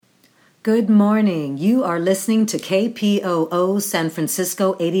Good morning. You are listening to KPOO San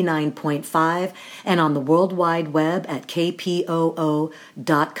Francisco 89.5 and on the World Wide Web at kpoo.com.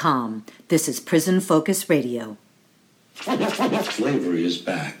 This is Prison Focus Radio. Slavery is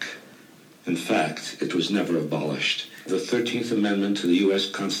back. In fact, it was never abolished. The 13th Amendment to the U.S.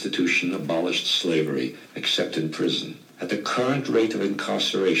 Constitution abolished slavery, except in prison. At the current rate of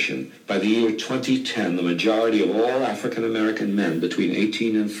incarceration, by the year 2010, the majority of all African American men between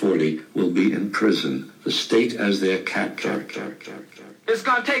 18 and 40 will be in prison, the state as their captor. It's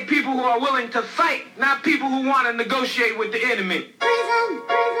going to take people who are willing to fight, not people who want to negotiate with the enemy. Prison.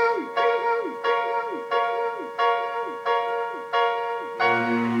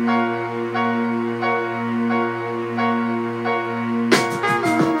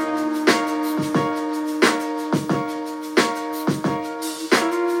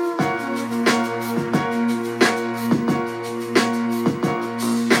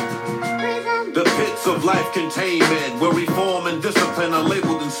 Life containment, where reform and discipline are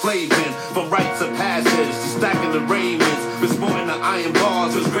labeled enslavement. From rites of passage to stacking the raiments, sporting the iron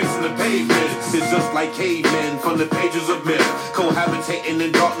bars, just gracing the pavement. It's just like cavemen from the pages of myth, cohabitating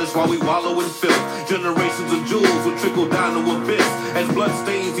in darkness while we wallow in filth. Generations of jewels will trickle down to abyss as blood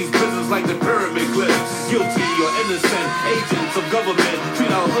stains these prisons like the pyramid glyphs. Guilty or innocent agents of government treat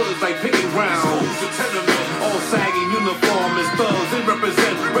our hoods like picking ground. Schools to tenement, all sagging uniform as thugs. They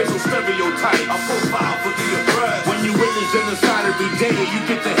represent racial stereotypes. A profile for the oppressed. When you witness genocide every day, you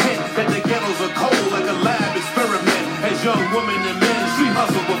get the hint that the ghettos are cold like a lab experiment. As young women and men street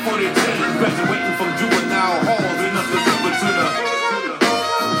hustle before they 10, graduating from juvenile halls, enough to remember to the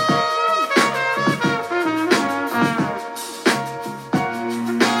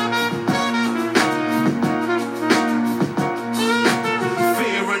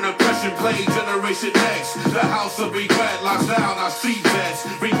play Generation X. The house of regret locks down our street vets.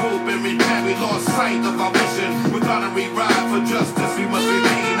 Regroup and repent, we lost sight of our mission. Without a ride for justice, we must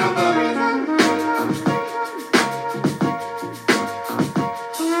remain on the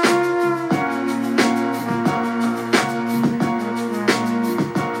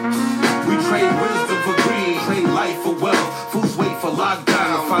we trade wisdom for greed, trade life for wealth. Fools wait for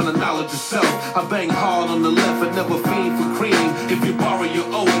lockdown, find the knowledge of self. I bang hard on the left and never fiend for cream. If you borrow, you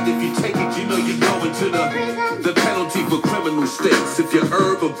owe it. If you take it, you know you're going to the penalty for criminal states. If you're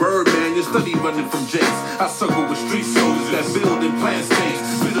herb or bird, man, you study running from jakes. I circle with street soldiers that build and plant states.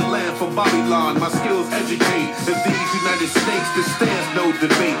 Be the land for Babylon, my skills educate. In these United States, there stands no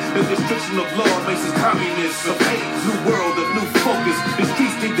debate. The restriction of law makes us communists of hate. New world, a new focus. The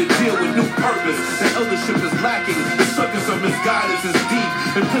streets need to deal with new purpose. The eldership is lacking. The circus of misguidance is deep.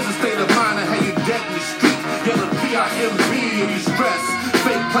 In prison state of mind, I have you dead in the street. Yelling PIMB and you stress.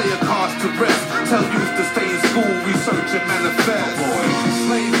 Fake player cards to rest. Tell youth to stay in school, research and manifest.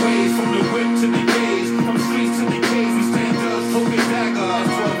 Slave ways from the whip to the gaze. From streets to the caves, we stand judge, poking dagger.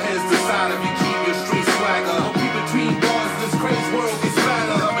 12 heads decide if you keep your street swagger. Don't be between bars, this crazy world gets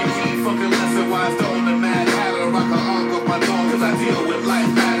fatter. I'm a key fucking lesson, wise don't the mad hatter. Rock a hog up my dog, cause I deal with life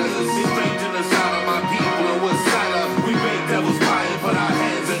matters. It's strange in the side of my people and what's sadder. We make devils pie and put our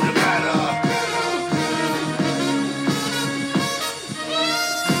hands in the batter.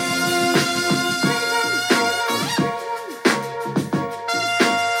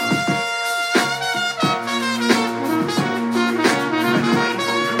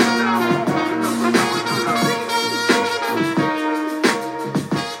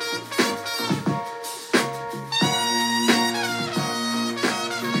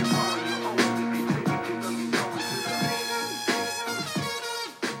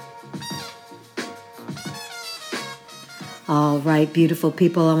 All right, beautiful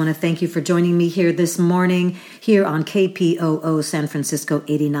people, I want to thank you for joining me here this morning here on KPOO San Francisco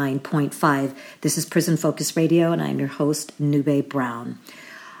 89.5. This is Prison Focus Radio, and I'm your host, Nube Brown.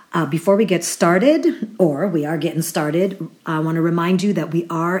 Before we get started, or we are getting started, I want to remind you that we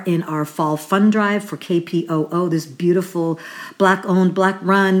are in our fall fund drive for KPOO, this beautiful Black-owned,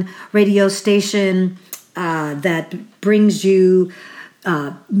 Black-run radio station that brings you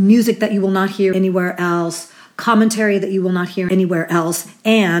music that you will not hear anywhere else, commentary that you will not hear anywhere else,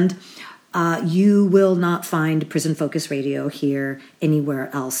 and you will not find Prison Focus Radio here anywhere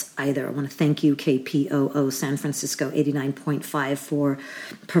else either. I want to thank you, KPOO San Francisco 89.5, for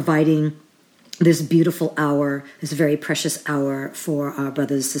providing this beautiful hour, this very precious hour for our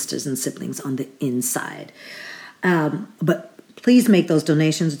brothers, sisters, and siblings on the inside. But please make those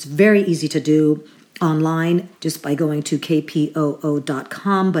donations. It's very easy to do online just by going to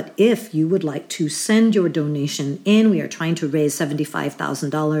kpoo.com. But if you would like to send your donation in, we are trying to raise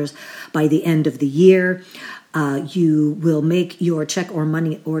 $75,000 by the end of the year. You will make your check or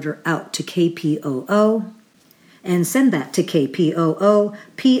money order out to KPOO and send that to KPOO,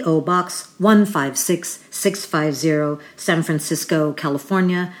 P.O. Box 156650, San Francisco,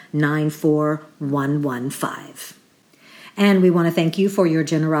 California, 94115. And we want to thank you for your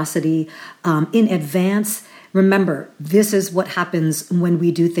generosity in advance. Remember, this is what happens when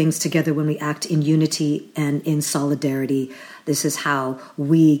we do things together, when we act in unity and in solidarity. This is how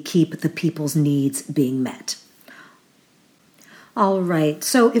we keep the people's needs being met. All right.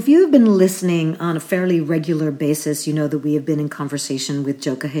 So if you've been listening on a fairly regular basis, you know that we have been in conversation with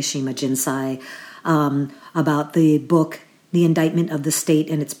Joka Hashima Jinsai about the book, The Indictment of the State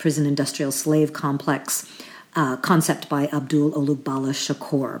and Its Prison Industrial Slave Complex, concept by Abdul Olugbala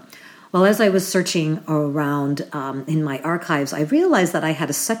Shakur. Well, as I was searching around in my archives, I realized that I had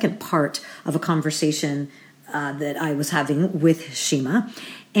a second part of a conversation that I was having with Shima,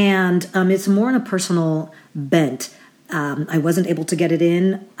 and it's more on a personal bent. I wasn't able to get it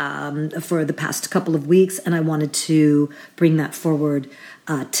in for the past couple of weeks, and I wanted to bring that forward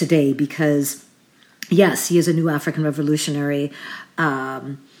today because, yes, he is a new African revolutionary,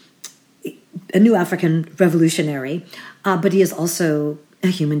 but he is also a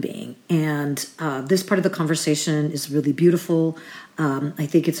human being. And this part of the conversation is really beautiful. I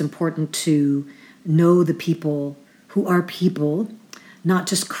think it's important to know the people who are people, not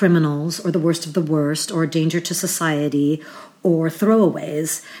just criminals or the worst of the worst or a danger to society or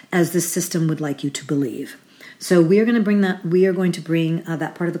throwaways, as this system would like you to believe. So we are going to bring that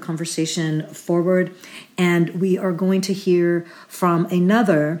part of the conversation forward, and we are going to hear from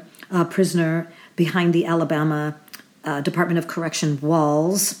another prisoner behind the Alabama Department of Correction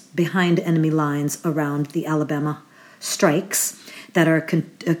walls, behind enemy lines around the Alabama strikes that are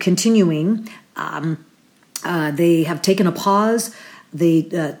continuing. They have taken a pause.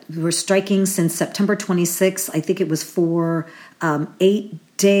 They were striking since September 26th. I think it was for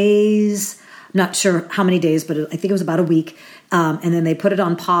 8 days. Not sure how many days, but I think it was about a week. And then they put it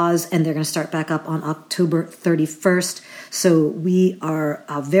on pause, and they're going to start back up on October 31st. So we are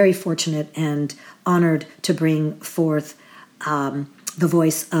very fortunate and honored to bring forth the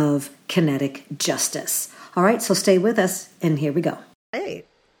voice of kinetic justice. All right, so stay with us, and here we go. Hey.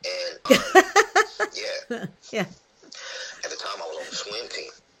 And, Yeah. At the time, I was on the swim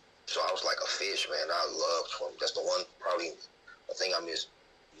team, so I was like a fish, man. I love swimming. That's the thing I miss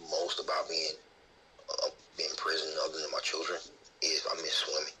most about being in prison, other than my children, is I miss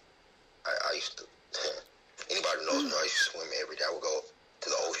swimming. I used to. Anybody who knows me, I used to swim every day. I would go to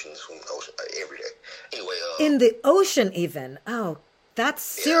the ocean, swim in the ocean every day. Anyway, in the ocean, even. Oh, that's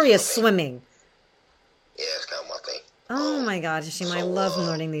serious swimming. Yeah, it's kind of my thing. Oh my God, Hashima, I love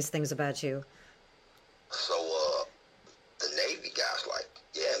learning these things about you. So, the Navy guys like,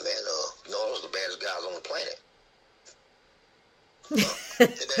 yeah, man, those are the baddest guys on the planet.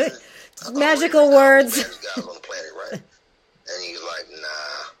 Magical words. The baddest guys on the planet, right? And he's like,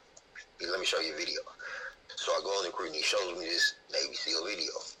 nah. Let me show you a video. So I go on the recruit, and he shows me this Navy SEAL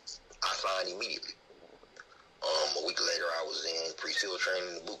video. I signed immediately. A week later, I was in pre-SEAL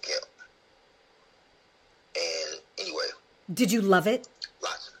training in boot camp. And anyway. Did you love it?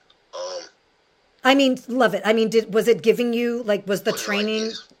 Lots. Love it. Was it giving you, was the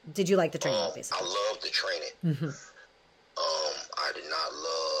training, did you like the training, basically? I loved the training. Mm-hmm. I did not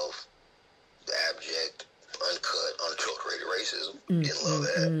love the abject, uncut, unadulterated racism. Didn't love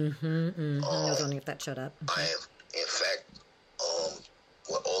that. I was wondering if that showed up. I am, in fact,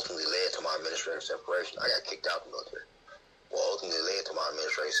 what ultimately led to my administrative separation, I got kicked out of the military. What ultimately led to my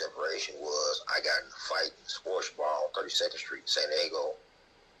administrative separation was I got in a fight in sports bar on 32nd Street, San Diego,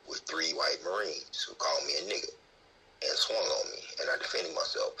 with 3 white Marines who called me a nigga and swung on me, and I defended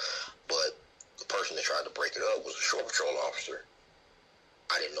myself. But the person that tried to break it up was a shore patrol officer.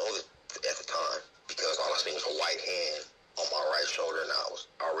 I didn't know it at the time because all I seen was a white hand on my right shoulder, and I was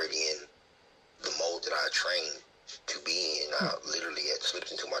already in the mode that I trained to be in. I literally had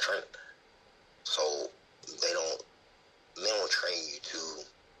slipped into my training. So they don't train you to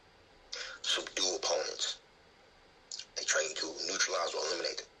subdue opponents. They train you to neutralize or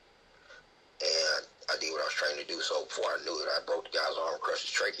eliminate them. And I did what I was trained to do. So before I knew it, I broke the guy's arm, crushed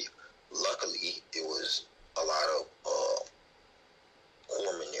his trachea. Luckily, it was a lot of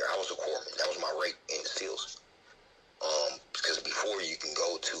corpsmen there. I was a corpsman. That was my rank in the SEALs. Because before you can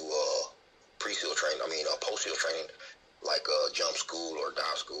go to pre-SEAL training, post-SEAL training, like jump school or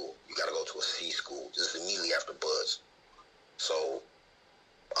dive school, you got to go to a C school just immediately after BUD/S. So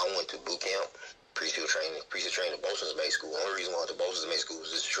I went to boot camp, pre-SEAL training, Bosun's May School. The only reason I went to Bosun's May School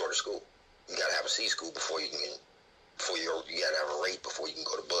is it's a shorter school. You got to have a C school before you got to have a rate before you can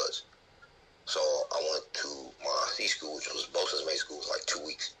go to BUD/S. So I went to my C school, which was Bosun's May school, was like 2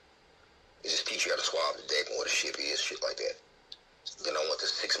 weeks. They just teach you how to swab the deck and what a ship is, shit like that. Then I went to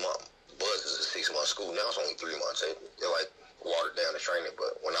 6 months. Buzz is a 6-month school. Now it's only 3 months. They're like watered down the training,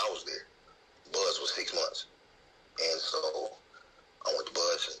 but when I was there, Buzz was 6 months. And so I went to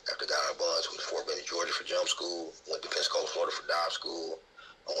Buzz. After I got out of Buzz, went to Fort Benning, Georgia for jump school. Went to Pensacola, Florida for dive school.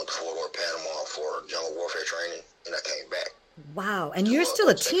 I went to Fort Worth, Panama for jungle warfare training, and I came back. Wow, and you're still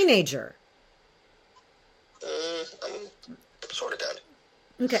a teenager. I'm sort of done.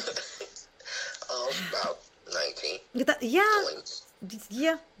 Okay. I was about 19. Yeah, 20.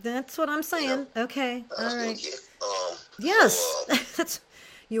 yeah, that's what I'm saying. Yeah. Okay, I was all still a right. kid. Yes, So, that's.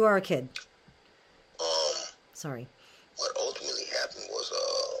 You are a kid. um, Sorry. what ultimately happened was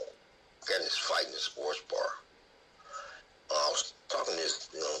got in this fight in the sports bar. I was talking to this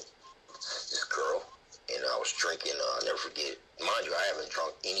girl, and I was drinking. I'll never forget. Mind you, I haven't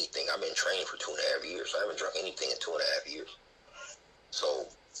drunk anything. I've been training for 2.5 years, so I haven't drunk anything in 2.5 years. So,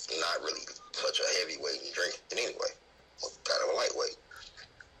 not really such a heavyweight in drinking. And anyway, kind of a lightweight.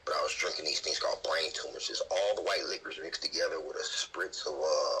 But I was drinking these things called brain tumors. It's all the white liquors mixed together with a spritz of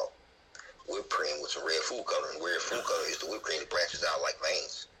whipped cream with some red food color. And red food color is the whipped cream that branches out like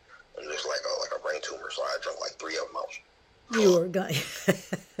veins. And it's like a brain tumor. So I drank like 3 of them. You were going.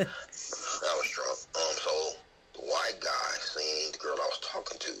 I was drunk. So the white guy seen the girl I was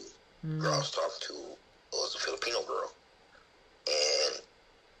talking to. The girl I was talking to was a Filipino girl. And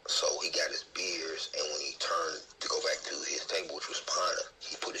so he got his beers, and when he turned to go back to his table, which was Pana,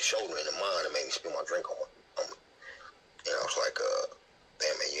 he put his shoulder into mine and made me spill my drink on me. And I was like,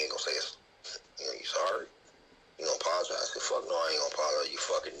 damn, man, you ain't gonna say it's, you sorry? You gonna apologize? I said, fuck no, I ain't gonna apologize, you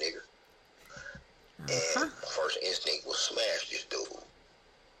fucking nigger. And my first instinct was smash this dude.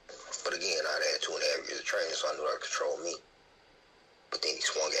 But again, I'd had 2.5 years of training, so I knew how to control me. But then he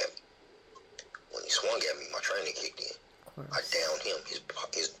swung at me. When he swung at me, my training kicked in. I downed him.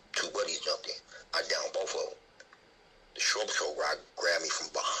 His 2 buddies jumped in. I downed both of them. The short patrol guy grabbed me from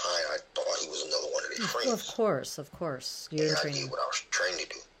behind. I thought he was another one of their friends. Of course. You're and I training. did what I was trained to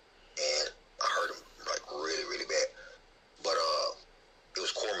do. And I hurt him like really, really bad. But it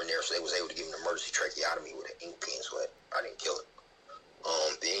was corpsman there, so they was able to give him an emergency tracheotomy with an ink pen, so I didn't kill him.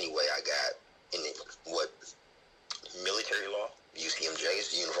 But anyway, I got in what military law, UCMJ,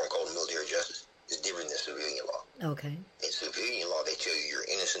 is the Uniform Code of Military Justice. It's different than civilian law. Okay. In civilian law, they tell you you're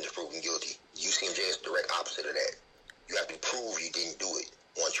innocent until proven guilty. UCMJ is the direct opposite of that. You have to prove you didn't do it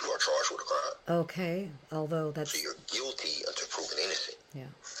once you are charged with a crime. Okay, although that's... So you're guilty until proven innocent. Yeah.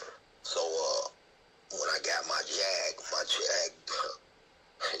 So when I got my jag,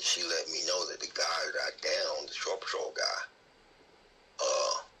 she let me know that the guy that I downed, the short patrol guy,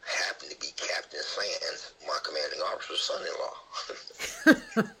 happened to be Captain Sands, my commanding officer's son-in-law.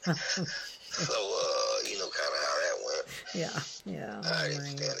 So, you know kind of how that went. Yeah. I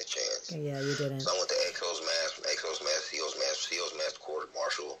didn't stand a chance. Yeah, you didn't. So I went to Exos Mass, from Exos Mass, CEO's Mass, Court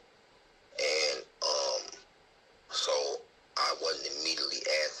Martial. And so I wasn't immediately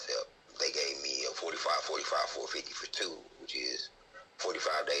ASEP. They gave me a 45, 450 for 2, which is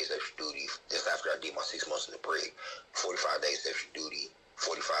 45 days extra duty. Just after I did my 6 months in the brig, 45 days extra duty,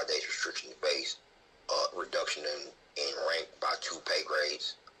 45 days restriction to base, reduction in rank by 2 pay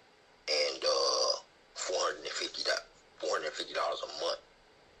grades, and $450 a month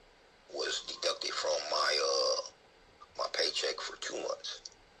was deducted from my paycheck for 2 months,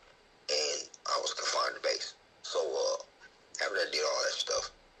 and I was confined to base. So after I did all that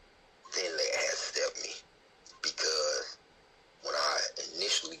stuff, then they ASEP'd me, because when I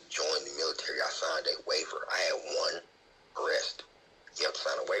initially joined the military, I signed a waiver. I had 1 arrest. You have to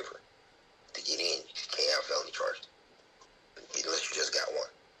sign a waiver to get in. You can't have felony charges unless you just got 1,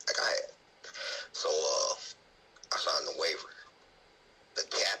 like I had. So I signed the waiver. The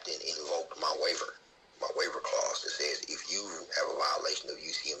captain invoked my waiver clause that says if you have a violation of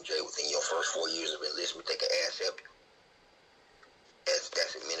UCMJ within your first 4 years of enlistment, they can ASEP you.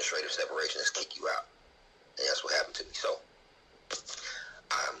 That's administrative separation. Let's kick you out. And that's what happened to me. So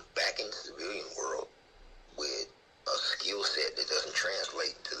I'm back in the civilian world with a skill set that doesn't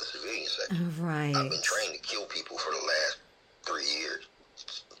translate to the civilian sector. Right. I've been trained to kill people for the last 3 years,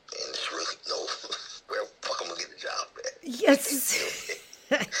 and it's really where the fuck I'm gonna get the job at. Yes.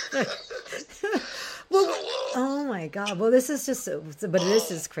 Well, So, oh my God. Well, this is just, but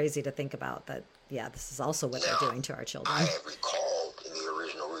this is crazy to think about that. Yeah, this is also what they're doing to our children. I had recalled the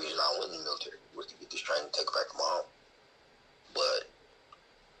original reason I went in the military was to get this training to take it back to mom. But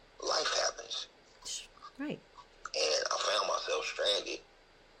life happens. Right. And I found myself stranded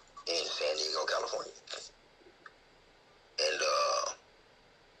in San Diego, California. And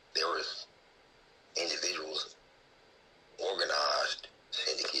there was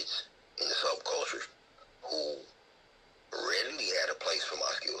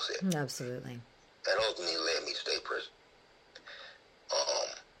Absolutely. That ultimately led me to state prison.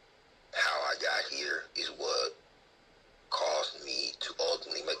 How I got here is what caused me to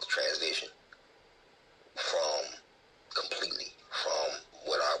ultimately make the transition completely from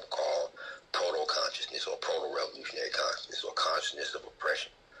what I would call proto-consciousness or proto-revolutionary consciousness or consciousness of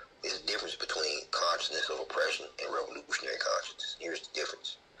oppression. There's a difference between consciousness of oppression and revolutionary consciousness. Here's the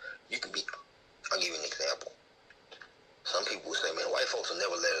difference. I'll give you an example. Some people will say, man, white folks will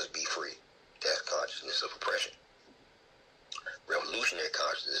never let us be free. That's consciousness of oppression. Revolutionary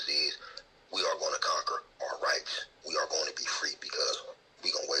consciousness is we are going to conquer our rights. We are going to be free because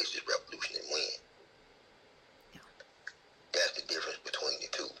we're going to wage this revolution and win. Yeah. That's the difference between the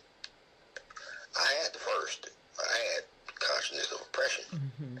two. I had the first. I had consciousness of oppression,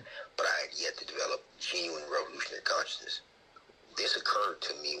 but I had yet to develop genuine revolutionary consciousness. This occurred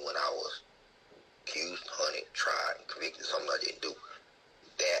to me when I was accused, hunted, tried, and convicted, something I didn't do.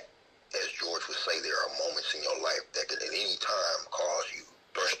 That, as George would say, there are moments in your life that could at any time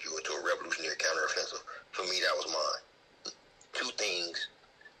thrust you into a revolutionary counteroffensive. For me, that was mine. Two things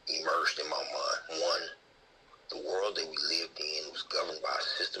emerged in my mind. One, the world that we lived in was governed by a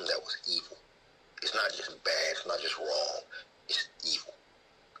system that was evil. It's not just bad, it's not just wrong, it's evil.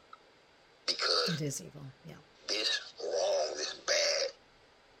 Because it is evil, yeah. This wrong, this bad,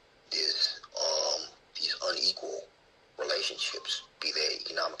 these unequal relationships, be they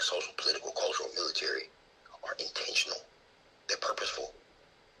economic, social, political, cultural, military, are intentional. They're purposeful.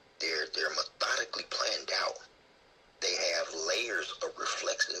 They're methodically planned out. They have layers of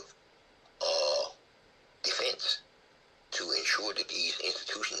reflexive defense to ensure that these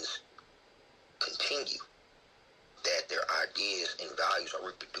institutions continue, that their ideas and values are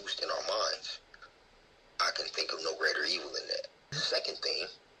reproduced in our minds. I can think of no greater evil than that. The second thing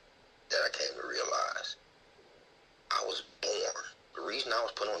that I came to realize, I was born. The reason I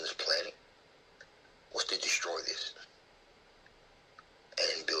was put on this planet was to destroy this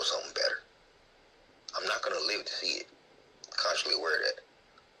and build something better. I'm not going to live to see it. I'm consciously aware of that.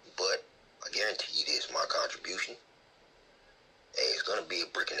 But I guarantee you this, my contribution, it's going to be a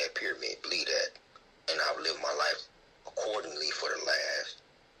brick in that pyramid, believe that. And I've lived my life accordingly for the last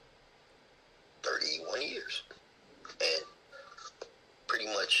 31 years. And pretty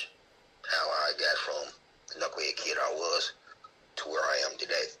much how I got from the knucklehead kid I was to where I am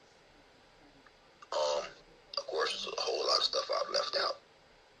today. Of course, there's a whole lot of stuff I've left out.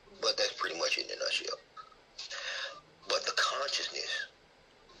 But that's pretty much it in a nutshell. But the consciousness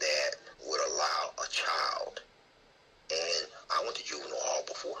that would allow a child, and I went to juvenile hall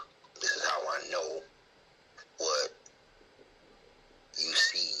before. This is how I know what you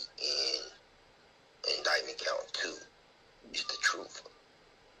see in indictment count 2 is the truth.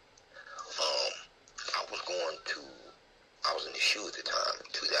 I was in the SHU at the time,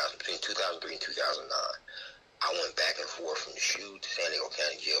 between 2003 and 2009. I went back and forth from the SHU to San Diego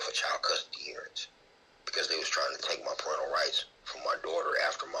County Jail for child custody hearings because they was trying to take my parental rights from my daughter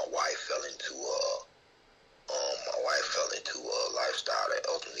after my wife fell into a lifestyle that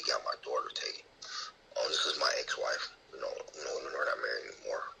ultimately got my daughter taken. This is my ex-wife. We're not married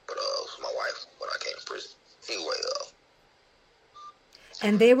anymore, but it was my wife when I came to prison. Anyway,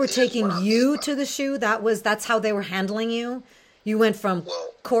 and they were taking you to the SHU? That's how they were handling you? You went from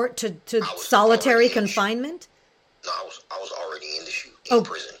court to solitary confinement? No, I was already in the SHU, in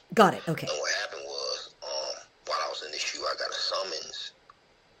prison. Got it, okay. And what happened was, while I was in the SHU, I got a summons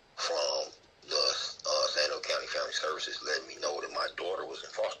from the San Diego County Family Services letting me know that my daughter was in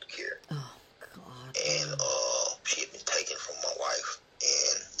foster care. Oh, God. And she had been taken from my wife,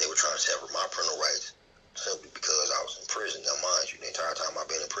 and they were trying to sever my parental rights simply because I was in prison. Now, mind you, the entire time I've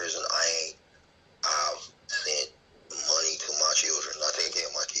been in prison, I've sent money to my children. I take care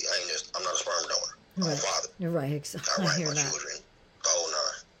of my kids. I'm not a sperm donor. I'm a father. You're right. Exactly. I write my children, the whole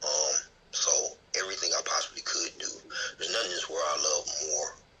nine. So everything I possibly could do. There's nothing in this world I love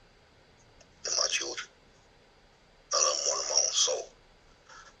more than my children. I love them more than my own soul.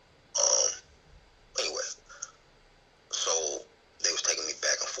 Anyway, so they was taking me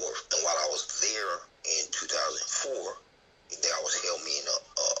back and forth, and while I was there in 2004, they always held me in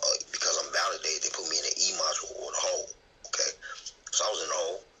because I'm validated, they put me in the E module or the hole. Okay, so I was in the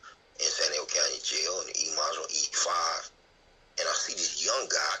hole in San Diego County Jail in the E module E5,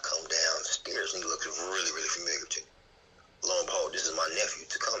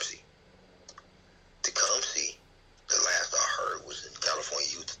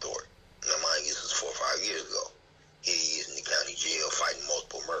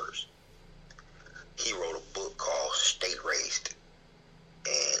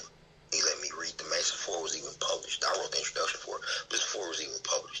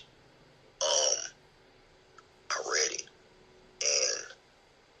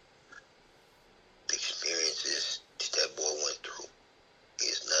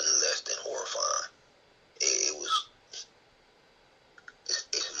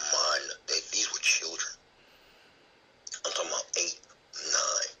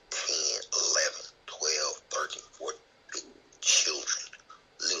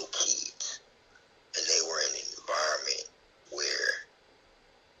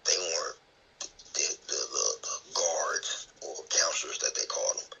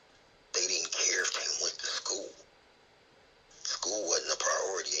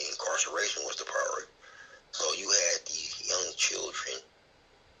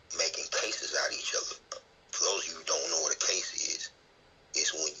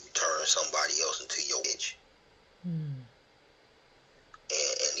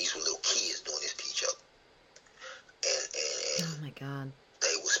 Oh my God.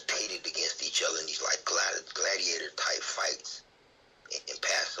 They was pitted against each other in these like gladiator type fights. In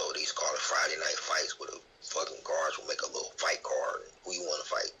Paso, they used to call it Friday night fights, where the fucking guards would make a little fight card, and who you want to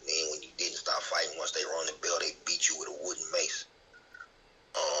fight. And then when you didn't stop fighting, once they were on the bell, they beat you with a wooden mace.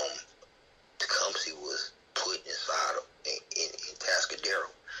 Tecumseh was put inside in Tascadero.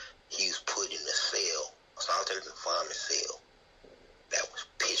 He was put in a cell, a solitary confinement cell, that was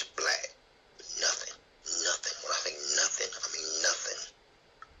pitch black. Nothing. When I say nothing, I mean nothing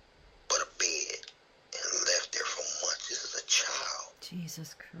but a bed, and left there for months. This is a child.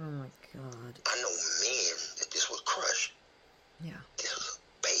 Jesus Christ, oh my God. I know men that this would crush. Yeah. This was a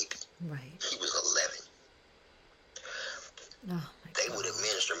baby. Right. He was 11. Oh my They God. would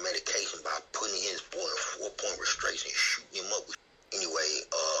administer medication by putting his boy in 4-point restraints and shooting him up. Anyway,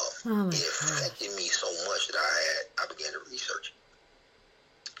 Oh my it God. affected me so much that I began to research.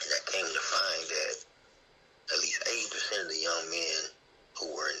 And I came to find that at least 80% of the young men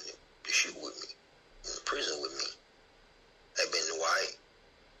who were in the shoot with me, in the prison with me, had been white.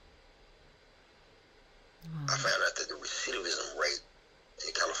 I found out that the recidivism rate in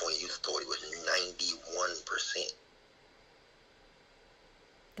the California Youth Authority was 91%.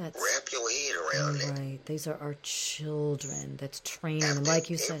 That's Wrap your head around that. right. These are our children. That's training. After And like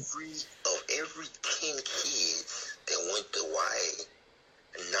you said, every 10 kids that went to YA,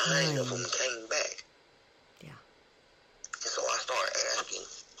 9 of them came back. yeah. And so I started asking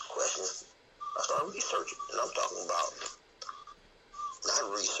questions. I started researching. And I'm talking about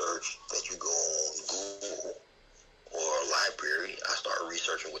not research that you go on Google or a library. I started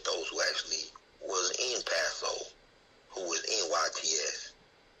researching with those who actually was in Paso, who was in YTS,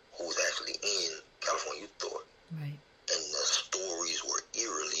 who was actually in California Youth Authority. Right. And the stories were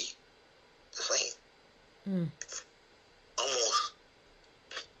eerily the same.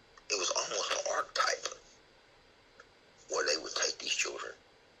 It was almost an archetype where they would take these children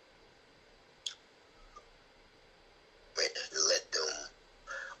and let them,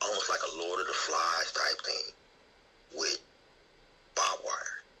 almost like a Lord of the Flies type thing, with barbed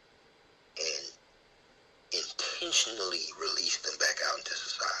wire, and intentionally release them back out into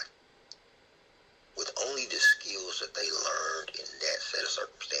society with only the skills that they learned in that set of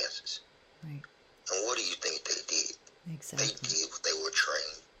circumstances. Right. And what do you think they did? Exactly. They did what they were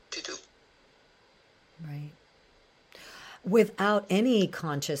trained to do. Right. Without any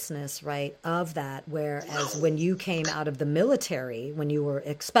consciousness, right, of that, whereas when you came out of the military, when you were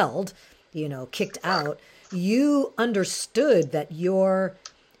expelled, kicked out, you understood that your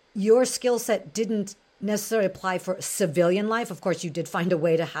skill set didn't necessarily apply for civilian life. Of course, you did find a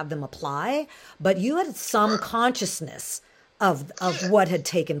way to have them apply, but you had some consciousness of what had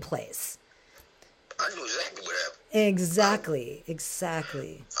taken place. I knew exactly what happened. Exactly.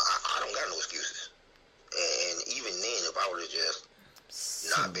 I don't got no excuses. And even then, if I would have just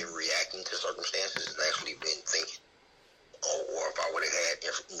not been reacting to circumstances and actually been thinking, or if I would have had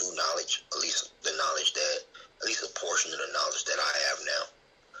new knowledge, at least a portion of the knowledge that I have now,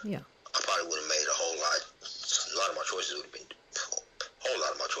 Yeah. I probably would have made a lot of my choices would have been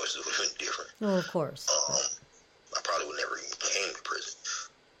different. Oh, of course. I probably would never even came to prison.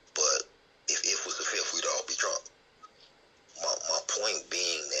 But if it was the fifth, we'd all be drunk. My point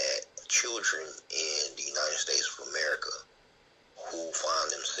being that children in the United States of America who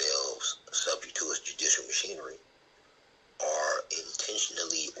find themselves subject to its judicial machinery are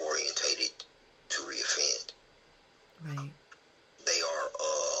intentionally orientated to reoffend. Right. They are,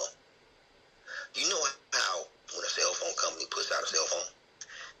 you know how when a cell phone company puts out a cell phone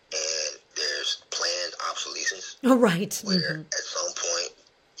and there's planned obsolescence? Oh, right. Where at some point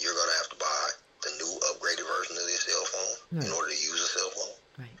you're going to have to buy the new upgraded version of this cell phone in order to use a cell phone.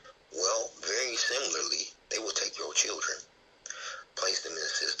 Right. Well, very similarly, they will take your children, place them in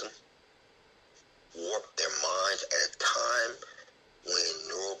a system, warp their minds at a time when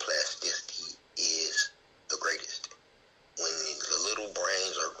neuroplasticity is the greatest, when the little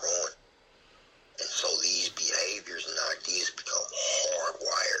brains are growing. And so these behaviors and ideas become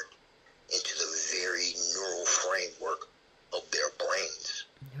hardwired into the very neural framework of their brains.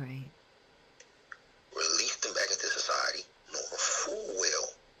 Right. Release them back into society, knowing full well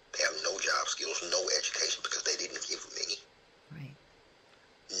they have no job skills, no education, because they didn't give them any. Right.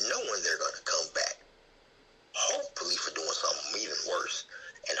 Knowing they're going to come back, hopefully for doing something even worse,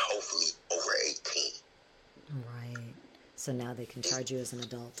 and hopefully over 18. Right. So now they can charge you as an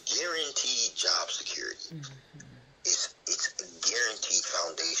adult. Guaranteed job security. It's a guaranteed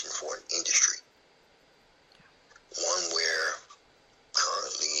foundation for an industry. One where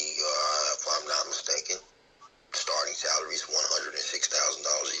currently, if I'm not mistaken, starting salary is $106,000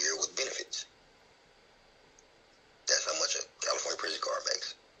 a year with benefits. That's how much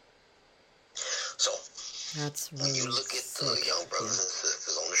That's When really you look at the sick. young brothers and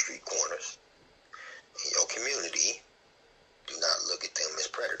sisters on the street corners in your community, do not look at them as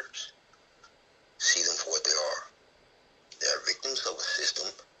predators. See them for what they are. They are victims of a system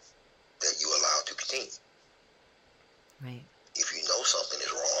that you allow to continue. Right. If you know something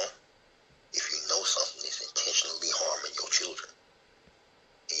is wrong, if you know something is intentionally harming your children,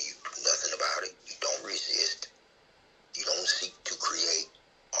 and you do nothing about it, you don't resist, you don't seek to create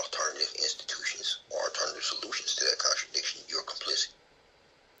alternative institutions or alternative solutions to that contradiction, you're complicit.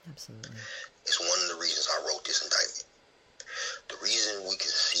 Absolutely. It's one of the reasons I wrote this indictment. The reason we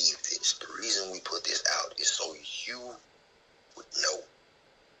conceived this, the reason we put this out is so you would know.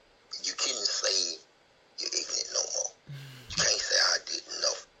 You can't say you're ignorant no more. You can't say I didn't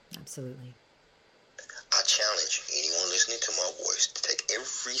know. Absolutely. I challenge anyone listening to my voice to take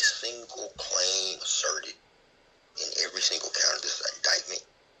every single claim asserted in every single count of this indictment,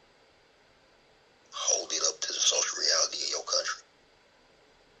 hold it up to the social reality of your country,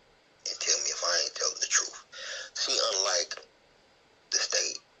 and tell me if I ain't telling the truth. See, unlike the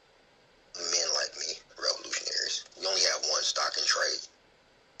state, men like me, revolutionaries, we only have one stock in trade: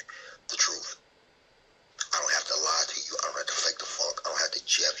 the truth. I don't have to lie to you. I don't have to fake the funk. I don't have to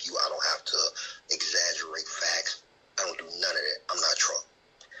jeff you. I don't have to exaggerate facts. I don't do none of that. I'm not Trump.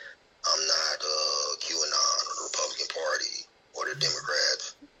 I'm not QAnon or the Republican Party or the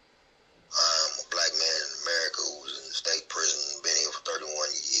Democrats. I'm a black man in America who's in state prison and been here for 31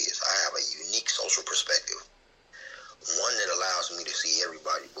 years. I have a unique social perspective, one that allows me to see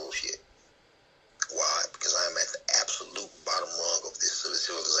everybody's bullshit. Why? Because I'm at the absolute bottom rung of this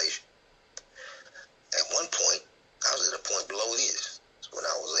civilization. At one point, I was at a point below this. It's when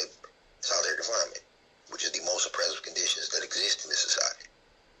I was a solitary confinement, which is the most oppressive conditions that exist in this society.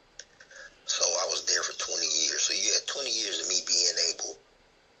 So I was there for 20 years. So you had 20 years of me being able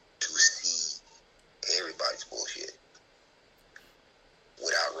to see everybody's bullshit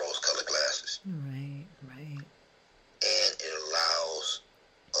without rose-colored glasses. Right, right. And it allows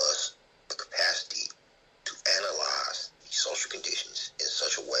us the capacity to analyze these social conditions in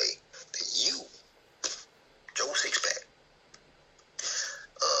such a way that you, Joe Sixpack,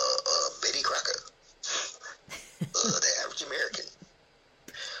 Betty Crocker, the average American,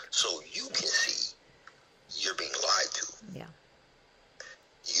 so you can see you're being lied to. Yeah.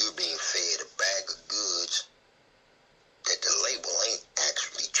 You're being fed a bag of goods that the label ain't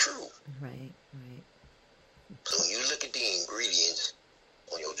actually true. Right, right. So when you look at the ingredients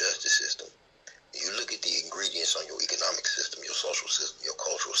on your justice system, you look at the ingredients on your economic system, your social system, your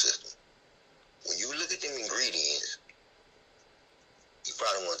cultural system, when you look at them ingredients, you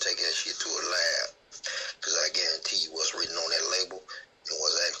probably want to take that shit to a lab, because I guarantee you what's written on that label and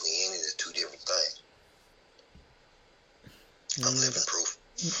what's actually in it is two different things. I'm living proof.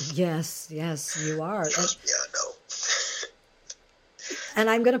 Yes, yes, you are. Trust me, I know. And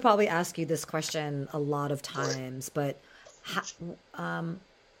I'm going to probably ask you this question a lot of times, but I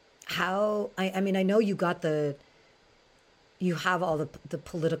mean, I know you got you have all the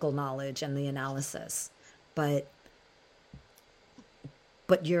political knowledge and the analysis, but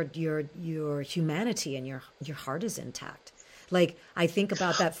your humanity and your heart is intact. Like, I think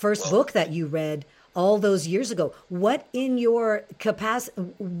about that first book that you read all those years ago. What in your capacity,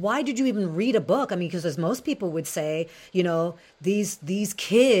 why did you even read a book? I mean, because as most people would say, you know, these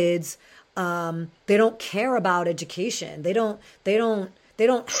kids, they don't care about education. They don't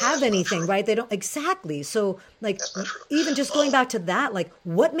have anything, right? They don't, exactly. So, like, even just going back to that, like,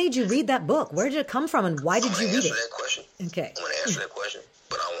 what made you read that book? Where did it come from, and why did you read it? That question. Okay. I'm going to answer that question,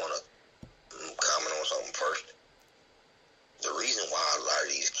 but I want to comment on something first. The reason why a lot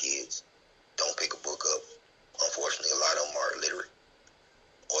of these kids don't pick a book up, unfortunately, a lot of them are illiterate,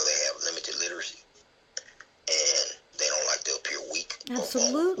 or they have limited literacy, and they don't like to appear weak.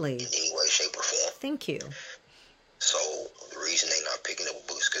 Absolutely. Or in any way, shape, or form. Thank you. So the reason they're not picking up a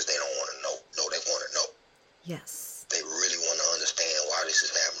book is because they don't want to know. No, they want to know. Yes. They really want to understand why this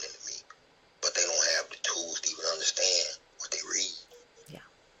is happening to me, but they don't have the tools to even understand what they read. Yeah,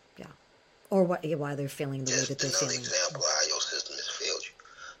 yeah. Or why they're feeling the way that they're feeling. Just another example of how your system has failed you.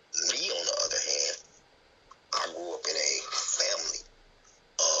 Me, on the other hand, I grew up in a family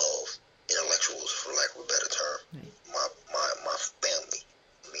of intellectuals, for lack of a better term. Right. My family,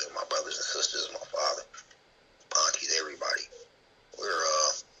 me and my brothers and sisters, my father, aunties, everybody. We were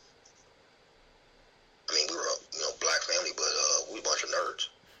a black family, but we a bunch of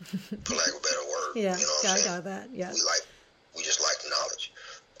nerds, for lack of a better word. Yeah, you know what I'm saying? I got that. Yeah. We just like knowledge,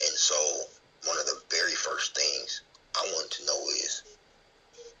 and so one of the very first things I wanted to know is,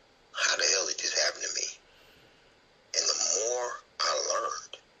 how the hell did this happen to me? And the more I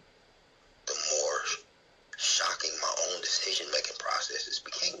learned, the more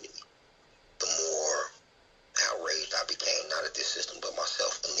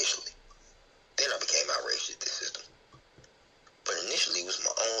myself initially. Then I became outraged at the system. But initially, it was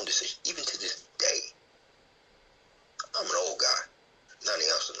my own decision. Even to this day, I'm an old guy, not a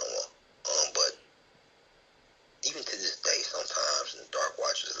youngster no more. But even to this day, sometimes in the dark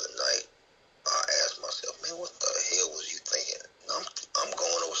watches of the night, I ask myself, man, what the hell was you thinking? I'm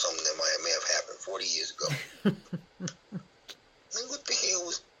going over something that may have happened 40 years ago. Man, what the hell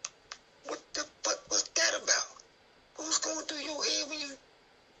was, what the fuck was that about? What was going through your head when you...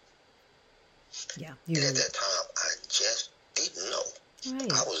 Yeah. And at that time, I just didn't know.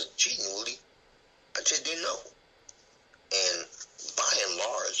 Right. I was genuinely, I just didn't know. And by and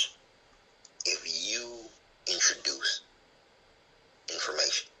large, if you introduce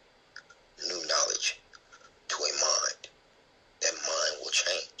information, new knowledge to a mind, that mind will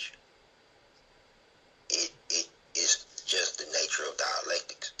change. It is just the nature of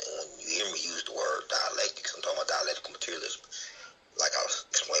dialectics. And when you hear me use the word dialectics, I'm talking about dialectical materialism. Like I was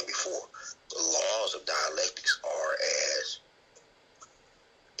explaining before, the laws of dialectics are as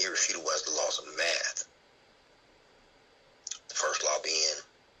irrefutable as the laws of math. The first law being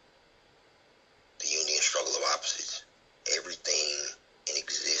the union and struggle of opposites. Everything in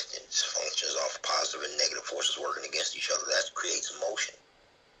existence functions off positive and negative forces working against each other. That creates motion.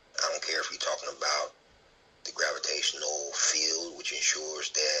 I don't care if you're talking about the gravitational field, which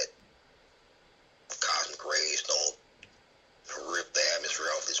ensures that cosmic rays don't rip the atmosphere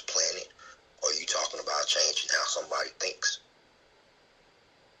off this planet, or you talking about changing how somebody thinks.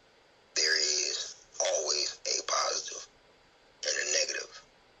 There is always a positive and a negative.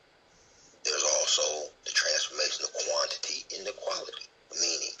 There's also the transformation of quantity into quality,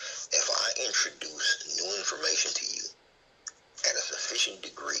 meaning if I introduce new information to you at a sufficient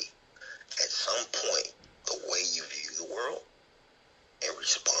degree, at some point, the way you view the world and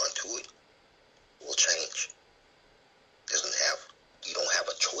respond to it will change. You don't have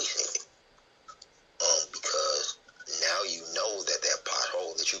a choice in it. Because now you know that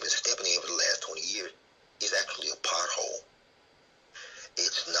pothole that you've been stepping in for the last 20 years is actually a pothole.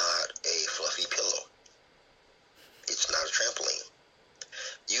 It's not a fluffy pillow. It's not a trampoline.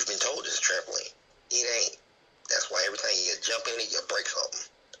 You've been told it's a trampoline. It ain't. That's why every time you jump in it, you break something.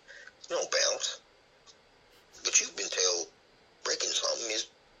 You don't bounce. But you've been told breaking something is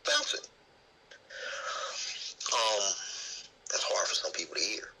bouncing. That's hard for some people to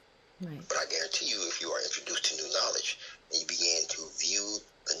hear. Right. But I guarantee you, if you are introduced to new knowledge and you begin to view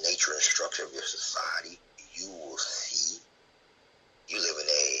the nature and structure of your society, you will see you live in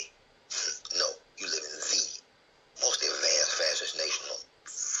you live in the most advanced, fastest nation on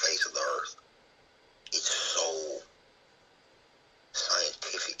the face of the earth. It's so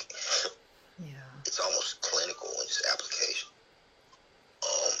scientific. Yeah. It's almost clinical in its application.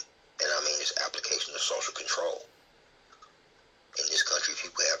 And I mean its application of social control. In this country,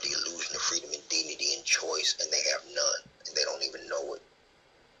 people have the illusion of freedom and dignity and choice, and they have none, and they don't even know it.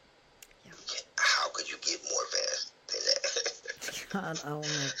 Yeah. How could you get more advanced than that? God, oh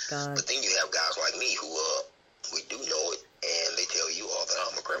my God. But then you have guys like me who, we do know it, and they tell you all that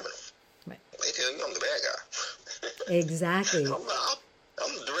I'm a criminal. Right. They tell you I'm the bad guy. Exactly.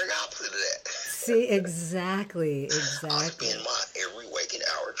 I'm the direct opposite of that. See, exactly. I spend my every waking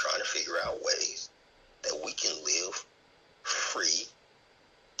hour trying to figure out ways that we can live free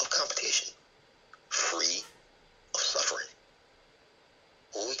of competition, free of suffering.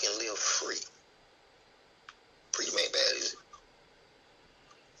 Well, we can live free. Freedom ain't bad, is it?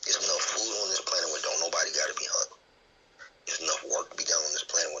 There's enough food on this planet where don't nobody got to be hungry. There's enough work to be done on this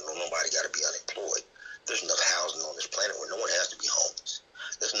planet where nobody got to be unemployed. There's enough housing on this planet where no one has to be homeless.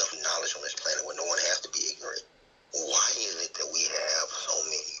 There's enough knowledge on this planet where no one has to be ignorant. Why is it that we have so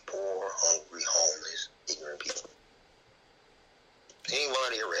many poor, hungry, homeless, ignorant people?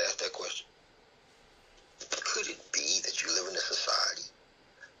 Anybody ever asked that question? Could it be that you live in a society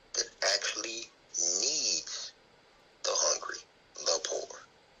that actually needs the hungry, the poor,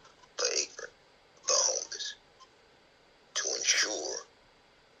 the ignorant, the homeless, to ensure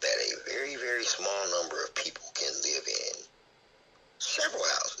that a very, very small number of people can live in several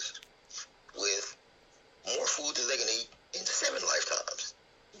houses with more food than they can eat in 7 lifetimes?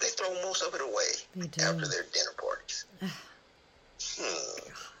 They throw most of it away after their dinner parties. God.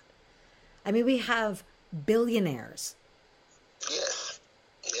 I mean, we have billionaires. Yes,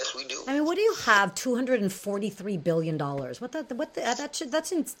 we do. I mean, what do you have? $243 billion.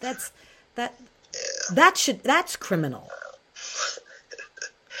 That's criminal.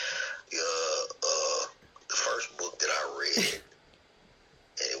 The first book that I read,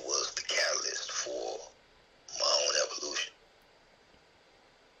 and it was the catalyst for my own evolution,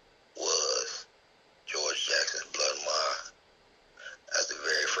 was George Jackson's Blood and Wine.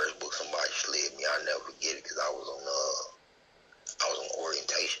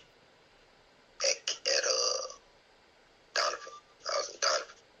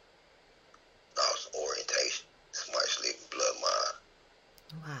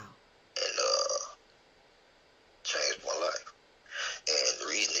 Wow. And changed my life. And the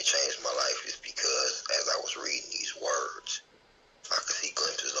reason it changed my life is because as I was reading these words, I could see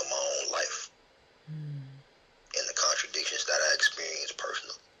glimpses of my own life and the contradictions that I experienced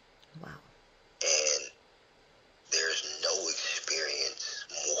personally. Wow. And there's no experience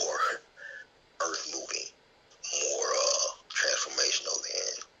more earth-moving, more transformational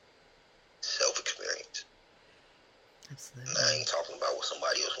than self-experience. Absolutely. And I ain't talking about what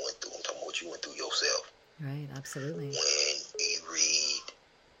somebody else went through. I'm talking about what you went through yourself. Right, absolutely. When you read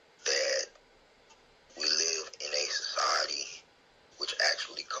that we live in a society which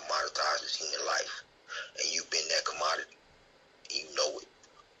actually commoditizes human life, and you've been that commodity, you know it.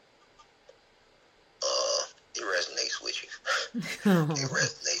 It resonates with you. It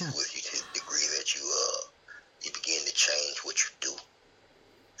resonates with you to the degree that you begin to change what you do,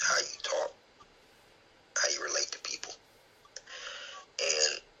 how you talk, how you relate to people.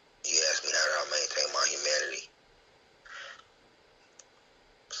 And you asked me how do I maintain my humanity.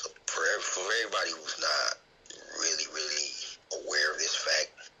 So for everybody who's not really aware of this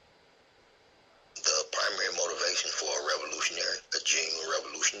fact, the primary motivation for a revolutionary, a genuine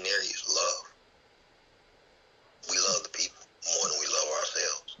revolutionary, is love. We love the people more than we love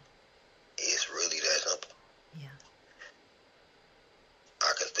ourselves. It's really that simple. Yeah.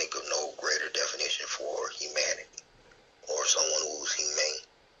 I can think of no greater definition for humanity or someone who's humane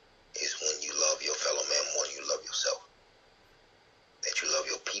is when you love your fellow man more than you love yourself. That you love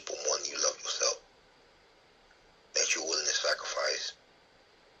your people more than you love yourself. That you're willing to sacrifice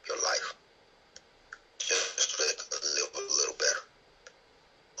your life just to live a little better.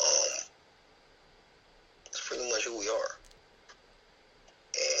 That's pretty much who we are.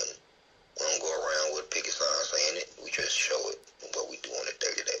 And we don't go around with a picket sign saying it. We just show it. And what we do on a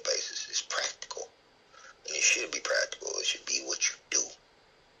day-to-day basis is practical. And it should be practical. It should be what you do.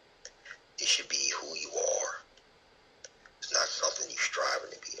 It should be who you are. It's not something you're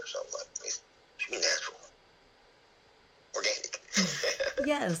striving to be or something like that. It should be natural. Organic.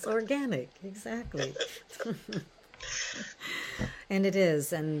 Yes, organic, exactly. And it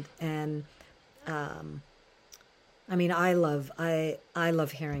is, and I mean, I love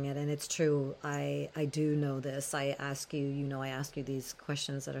hearing it, and it's true. I do know this. I ask you these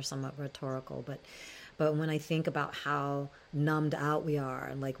questions that are somewhat rhetorical, but when I think about how numbed out we are,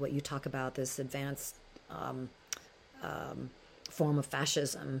 and like what you talk about, this advanced form of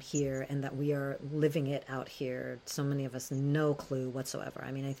fascism here, and that we are living it out here, so many of us, no clue whatsoever.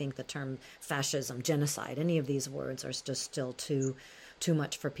 I mean, I think the term fascism, genocide, any of these words are just still too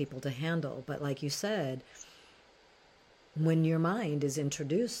much for people to handle. But like you said, when your mind is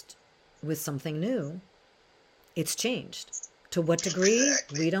introduced with something new, it's changed. To what degree,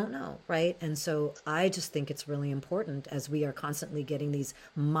 we don't know, right? And so I just think it's really important, as we are constantly getting these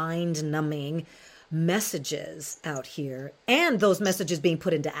mind-numbing messages out here, and those messages being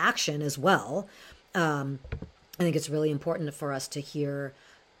put into action as well. I think it's really important for us to hear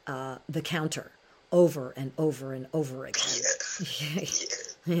the counter over and over and over again.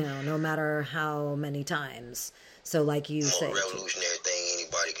 Yes. You know, no matter how many times. So like you say, the most revolutionary thing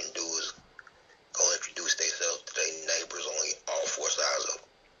anybody can do is go introduce themselves to their neighbors on all four sides of them.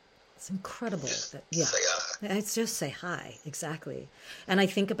 it's incredible. Just that, say hi. It's just say hi, exactly. And I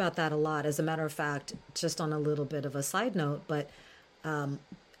think about that a lot. As a matter of fact, just on a little bit of a side note, but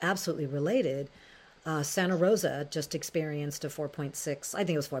absolutely related, Santa Rosa just experienced a 4.6, I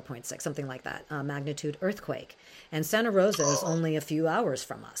think it was 4.6, something like that, magnitude earthquake. And Santa Rosa is only a few hours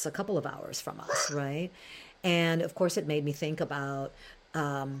from us, a couple of hours from us, right? And of course, it made me think about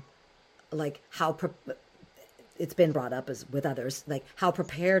like how it's been brought up as with others, like how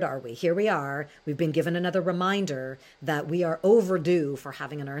prepared are we? Here we are. We've been given another reminder that we are overdue for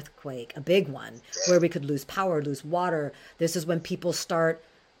having an earthquake, a big one, where we could lose power, lose water. This is when people start,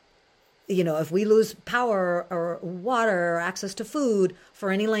 you know, if we lose power or water or access to food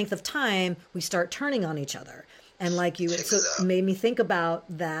for any length of time, we start turning on each other. And like you, so it made me think about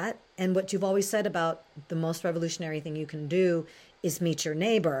that. And what you've always said about the most revolutionary thing you can do is meet your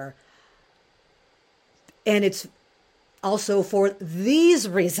neighbor. And it's also for these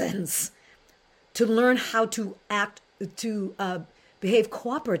reasons, to learn how to act, to behave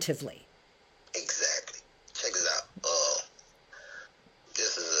cooperatively. Exactly. Check this out.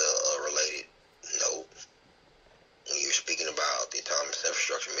 This is a related note. When you were speaking about the Autonomous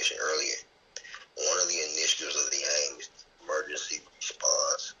Infrastructure Mission earlier, one of the initiatives of the AIM is Emergency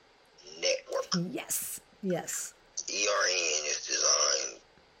Response Network. Yes, yes. ERN is designed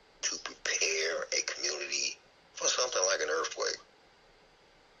to prepare a community for something like an earthquake,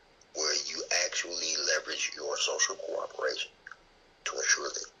 where you actually leverage your social cooperation to ensure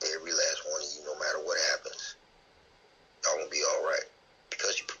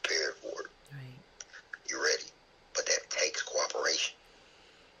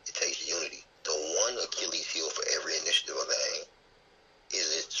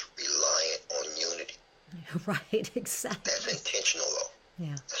Right, exactly. That's intentional, though.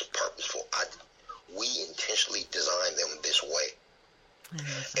 Yeah. That's purposeful. We intentionally designed them this way,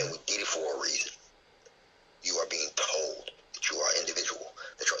 and we did it for a reason. You are being told that you are individual,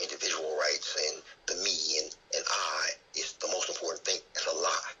 that your individual rights and the me and I is the most important thing. It's a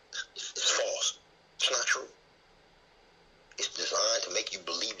lie. It's false. It's not true. It's designed to make you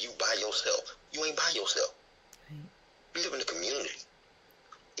believe you by yourself. You ain't by yourself. Right. We live in a community.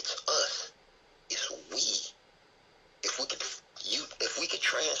 It's us. It's we. If we could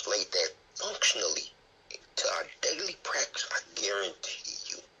translate that functionally to our daily practice, I guarantee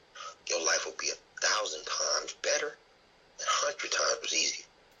you, your life will be 1,000 times better and 100 times easier.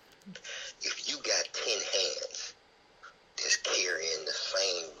 If you got 10 hands that's carrying the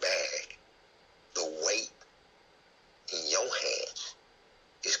same bag, the weight in your hands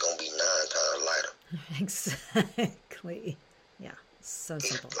is going to be 9 times lighter. Exactly. Yeah, so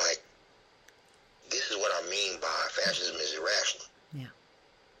simple. It's like, this is what I mean by fascism is irrational. Yeah.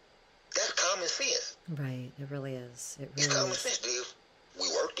 That's common sense. Right, it really is. It It's really common is. sense, dude. We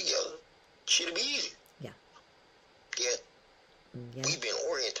work together. Shit'll be easy. Yeah. Yet, Yeah, we've been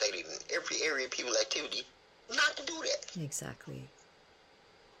orientated in every area of people's activity not to do that. exactly.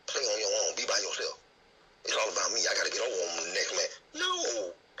 Play on your own. Be by yourself. It's all about me. I got to get over on the next man.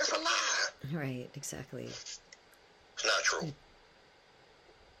 No, that's a lie. Right, exactly. It's not true.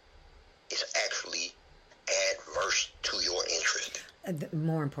 It's actually adverse to your interest.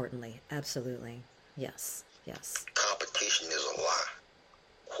 More importantly, absolutely. Yes, yes. Competition is a lie.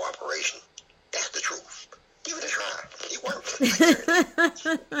 Cooperation, that's the truth. Give it a try. It works.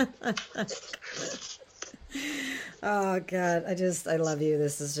 Oh God, I love you.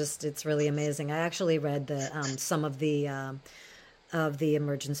 This is just, it's really amazing. I actually read some of the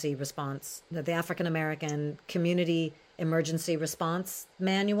emergency response, the African American Community Emergency Response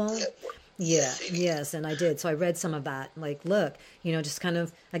Manual. Yeah, yes, and I did. So I read some of that. Like, look, just kind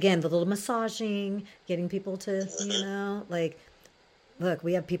of, again, the little massaging, getting people to, look,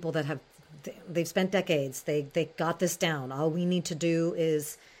 we have people that they've spent decades. They got this down. All we need to do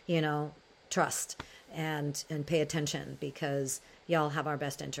is, trust and pay attention, because y'all have our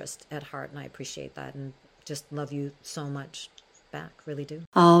best interest at heart, and I appreciate that, and just love you so much back, really do.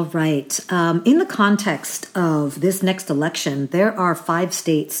 All right. In the context of this next election, there are 5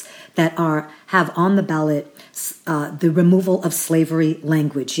 states that have on the ballot the removal of slavery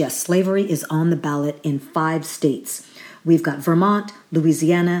language. Yes, slavery is on the ballot in 5 states. We've got Vermont,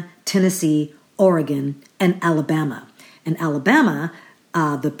 Louisiana, Tennessee, Oregon, and Alabama. In Alabama,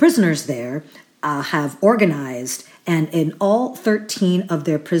 the prisoners there have organized, and in all 13 of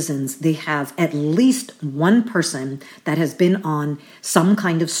their prisons, they have at least one person that has been on some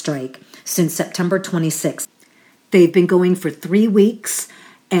kind of strike since September 26th. They've been going for 3 weeks,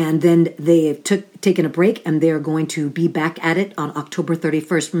 and then they've taken a break, and they're going to be back at it on October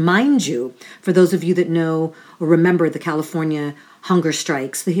 31st. Mind you, for those of you that know or remember the California hunger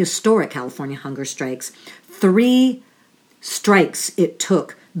strikes, the historic California hunger strikes, 3 strikes it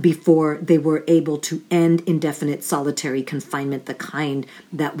took before they were able to end indefinite solitary confinement, the kind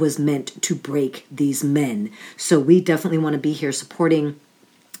that was meant to break these men. So we definitely want to be here supporting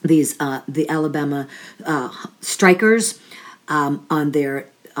these the Alabama strikers on their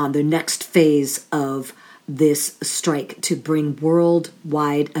next phase of this strike to bring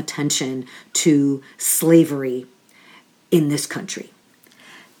worldwide attention to slavery in this country.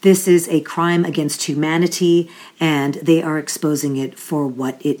 This is a crime against humanity, and they are exposing it for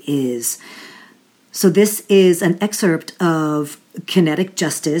what it is. So this is an excerpt of Kinetic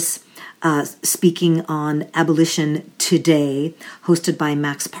Justice, speaking on Abolition Today, hosted by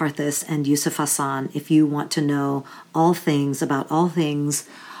Max Parthas and Yusuf Hassan. If you want to know about all things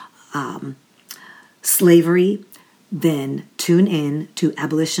slavery, then tune in to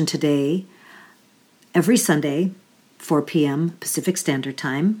Abolition Today every Sunday, 4 p.m. Pacific Standard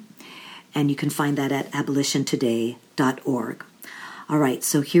Time, and you can find that at abolitiontoday.org. All right,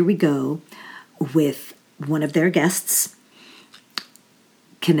 so here we go with one of their guests,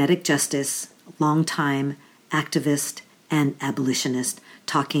 Kinetic Justice, longtime activist and abolitionist,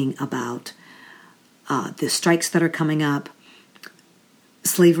 talking about the strikes that are coming up,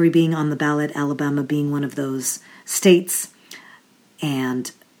 slavery being on the ballot, Alabama being one of those states,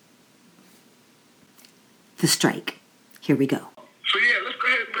 and the strike. Here we go. So yeah, let's go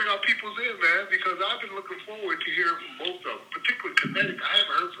ahead and bring our peoples in, man, because I've been looking forward to hearing from both of them, particularly Kinetic. I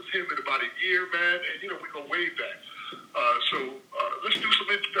haven't heard from him in about a year, man, and we go way back. So let's do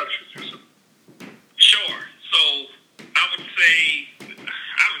some introductions. Sure. So I would say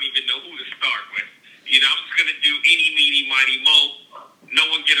I don't even know who to start with. I'm just gonna do eeny, meeny, miny, mo. No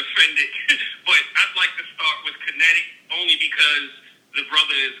one get offended, but I I'd like to start with Kinetic, only because the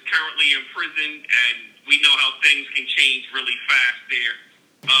brother is currently in prison, and we know how things can change really fast there.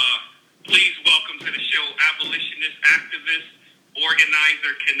 Please welcome to the show abolitionist activist,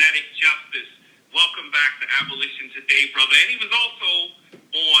 organizer, Kinetic Justice. Welcome back to Abolition Today, brother. And he was also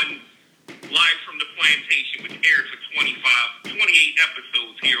on Live from the Plantation, which aired for 28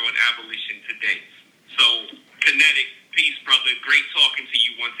 episodes here on Abolition Today. So, Kinetic, peace, brother. Great talking to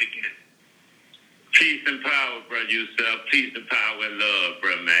you once again. Peace and power, brother Yusuf. Peace and power and love,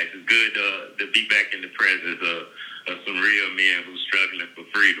 brother Max. It's good to be back in the presence of some real men who's struggling for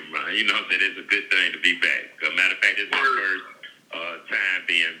freedom, right? You know what I'm saying? It's a good thing to be back. Matter of fact, it's my first time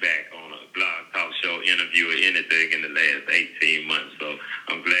being back on a blog talk show interview or anything in the last 18 months. So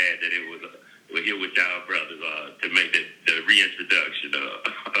I'm glad that we're here with y'all brothers to make the reintroduction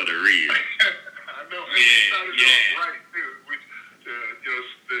of the real. I know. And we started off right, too. Which,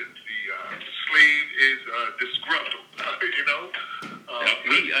 the slave is disgruntled, you know?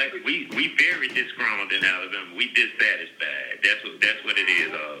 We very disgruntled in Alabama. We dissatisfied. That's what it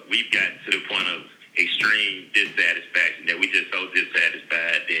is. We've gotten to the point of extreme dissatisfaction that we just so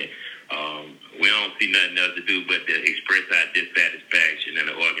dissatisfied that we don't see nothing else to do but to express our dissatisfaction in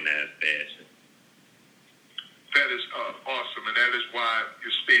an organized fashion. That is awesome, and that is why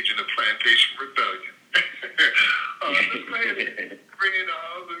you're staging a plantation rebellion. Let's go ahead and bring in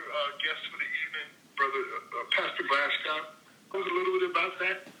our other guest for the evening, Brother Pastor Glasgow. Tell us a little bit about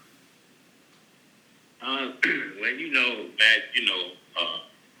that. Well, Matt,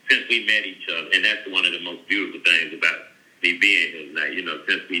 since we met each other, and that's one of the most beautiful things about me being here tonight,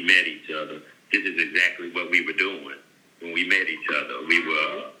 since we met each other, this is exactly what we were doing when we met each other. We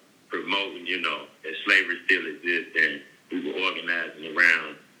were promoting, that slavery still exists, and we were organizing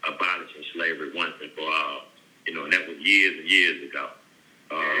around abolishing slavery once and for all, and that was years and years ago.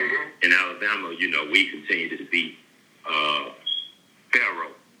 In Alabama, we continue to be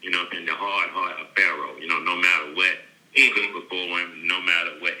Pharaoh, in the hard heart of Pharaoh, no matter what put before him, no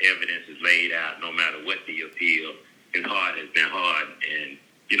matter what evidence is laid out, no matter what the appeal, his heart has been hard, and,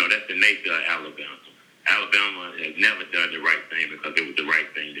 that's the nature of Alabama. Alabama has never done the right thing because it was the right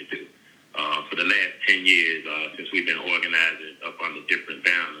thing to do. For the last 10 years, since we've been organizing up under different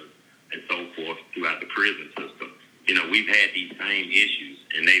banners and so forth throughout the prison system, we've had these same issues,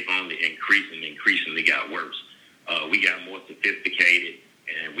 and they've only increasingly got worse. We got more sophisticated,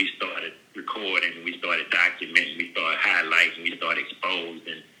 and we started recording, we started documenting, we started highlighting, we started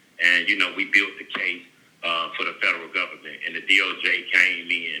exposing, and, we built the case for the federal government, and the DOJ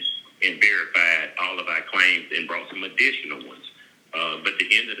came in and verified all of our claims and brought some additional ones. But the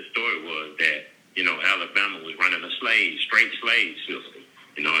end of the story was that, Alabama was running a straight slave system.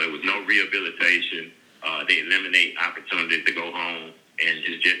 There was no rehabilitation. They eliminate opportunities to go home, and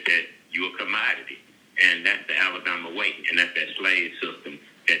it's just that you're a commodity. And that's the Alabama way, and that's that slave system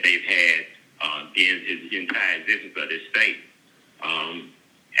that they've had in the entire existence of this state.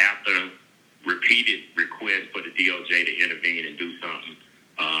 After repeated requests for the DOJ to intervene and do something,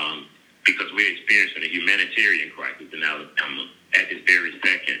 because we're experiencing a humanitarian crisis in Alabama at this very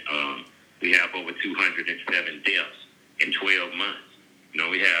second. We have over 207 deaths in 12 months.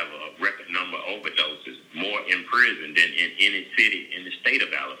 We have a record number of overdoses, more in prison than in any city in the state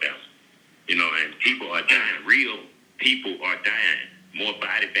of Alabama. And people are dying. Real people are dying. More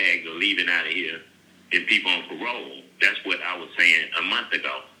body bags are leaving out of here than people on parole. That's what I was saying a month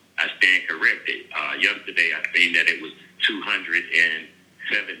ago. I stand corrected. Yesterday, I seen that it was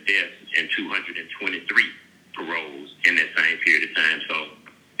 207 deaths and 223 paroles in that same period of time. So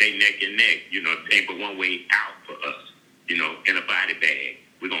they neck and neck. Ain't but one way out for us. In a body bag.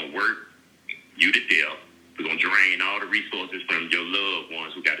 We're going to work you to death. We're going to drain all the resources from your loved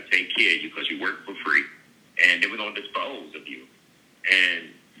ones who got to take care of you because you work for free. And then we're going to dispose of you.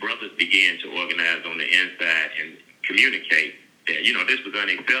 And brothers began to organize on the inside and communicate that, this was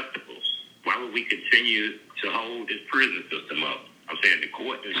unacceptable. Why would we continue to hold this prison system up? I'm saying the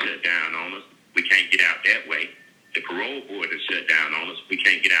court is shut down on us. We can't get out that way. The parole board is shut down on us. We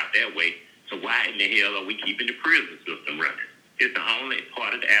can't get out that way. So why in the hell are we keeping the prison system running? It's the only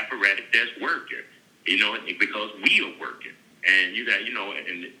part of the apparatus that's working, because we are working. And you got,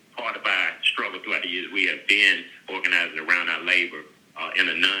 and part of our struggle throughout the years, we have been organizing around our labor in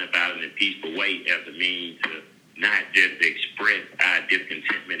a nonviolent and peaceful way as a means to not just express our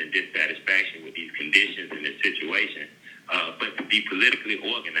discontentment and dissatisfaction with these conditions and this situation, but to be politically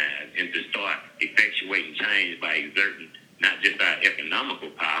organized and to start effectuating change by exerting not just our economical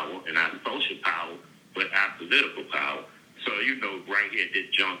power and our social power, but our political power. So, right here at this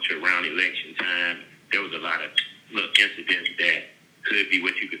juncture around election time, there was a lot of little incidents that could be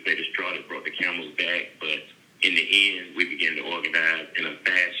what you could say the straw that broke the camel's back. in the end, we began to organize in a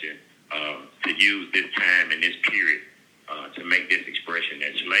fashion to use this time and this period to make this expression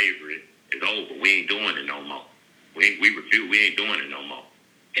that slavery is over. We ain't doing it no more. We refuse. We ain't doing it no more.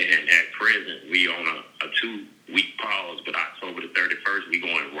 And at present, we on a 2-week pause, but October the 31st, we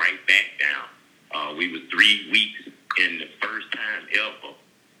going right back down. We was 3 weeks in the first time ever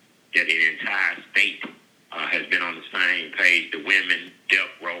that the entire state has been on the same page, the women,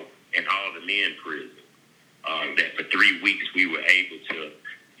 death row, and all the men prison. That for 3 weeks we were able to,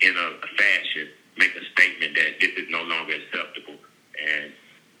 in a fashion, make a statement that this is no longer acceptable. And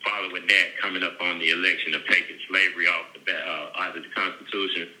following that, coming up on the election of taking slavery off out of the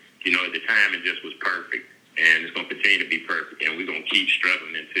Constitution, you know, the timing just was perfect. And it's going to continue to be perfect. And we're going to keep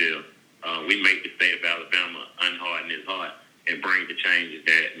struggling until we make the state of Alabama unharden its heart and bring the changes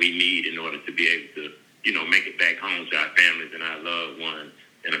that we need in order to be able to, you know, make it back home to our families and our loved ones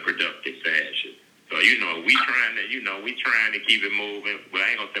in a productive fashion. So, you know, we trying to keep it moving. Well, I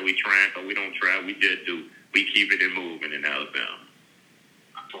ain't going to say we trying, but we don't try. We just do. We keep it moving in Alabama.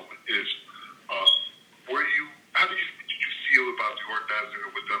 How did you feel about the organizing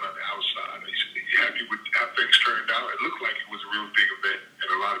that was done on the outside? Are you happy with how things turned out? It looked like it was a real big event, and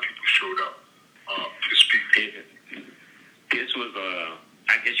a lot of people showed up to speak. This was,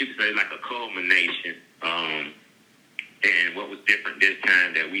 I guess you could say, like a culmination. And what was different this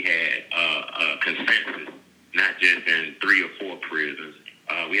time that we had a consensus, not just in 3 or 4 prisons.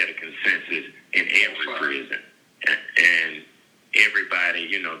 We had a consensus in every prison. And everybody,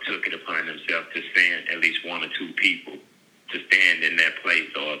 you know, took it upon themselves to send at least 1 or 2 people to stand in that place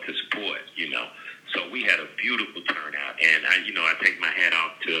or to support, you know. So we had a beautiful turnout. And, I take my hat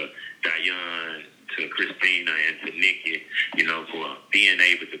off to Diane, to Christina, and to Nikki, you know, for being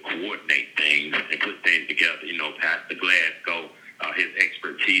able to coordinate things and put things together. You know, Pastor Glasgow, his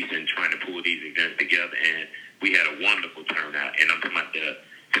expertise in trying to pull these events together. And we had a wonderful turnout. And I'm talking about the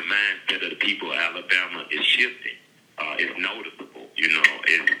mindset of the people of Alabama is shifting. It's noticeable, you know,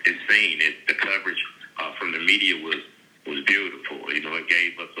 it's seen. The coverage from the media was beautiful. You know, it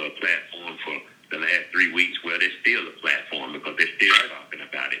gave us a platform for the last 3 weeks. Well, there's still a platform because they're still talking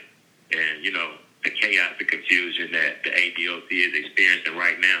about it. And, you know, the chaos and confusion that the ADOC is experiencing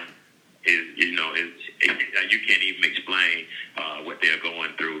right now is, you know, you can't even explain what they're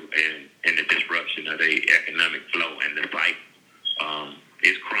going through and the disruption of the economic flow and the cycle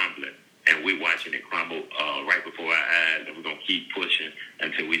is crumbling. And we're watching it crumble right before our eyes, and we're going to keep pushing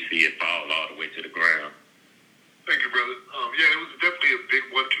until we see it fall all the way to the ground. Thank you, brother. It was definitely a big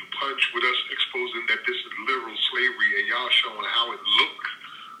 1-2 punch with us exposing that this is literal slavery and y'all showing how it looks.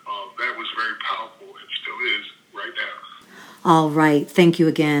 That was very powerful and still is right now. All right. Thank you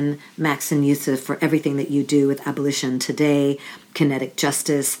again, Max and Yusuf, for everything that you do with Abolition Today, Kinetic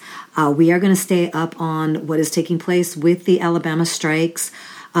Justice. We are going to stay up on what is taking place with the Alabama strikes.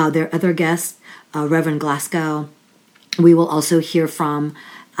 There are other guests, Reverend Glasgow. We will also hear from,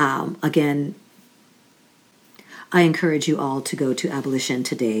 again, I encourage you all to go to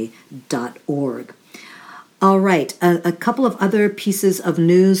abolitiontoday.org. All right, a couple of other pieces of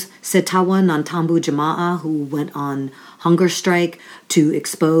news. Setawa Nantambu Jama'a, who went on hunger strike to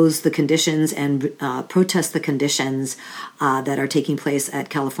expose the conditions and protest the conditions that are taking place at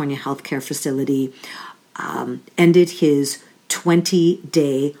California Healthcare Facility, ended his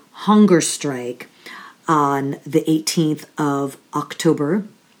 20-day hunger strike on the 18th of October.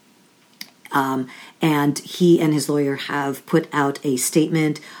 And he and his lawyer have put out a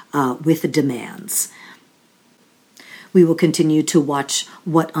statement with demands. We will continue to watch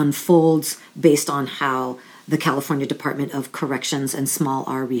what unfolds based on how the California Department of Corrections and Small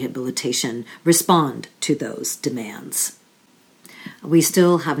R Rehabilitation respond to those demands. We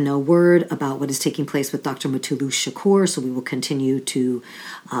still have no word about what is taking place with Dr. Mutulu Shakur, so we will continue to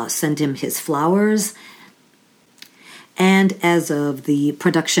send him his flowers. And as of the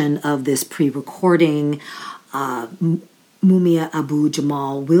production of this pre-recording, Mumia Abu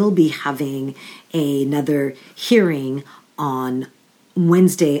Jamal will be having another hearing on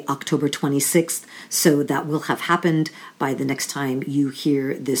Wednesday, October 26th. So that will have happened by the next time you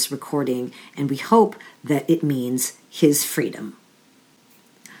hear this recording. And we hope that it means his freedom.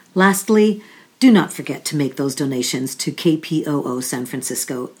 Lastly, do not forget to make those donations to KPOO San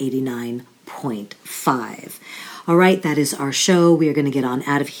Francisco 89.5. All right, that is our show. We are going to get on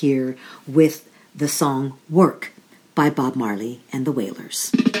out of here with the song Work by Bob Marley and the Wailers.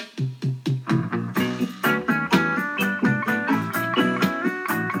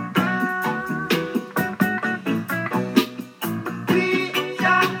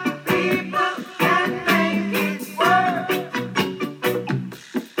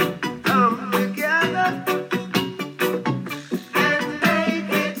 Come together.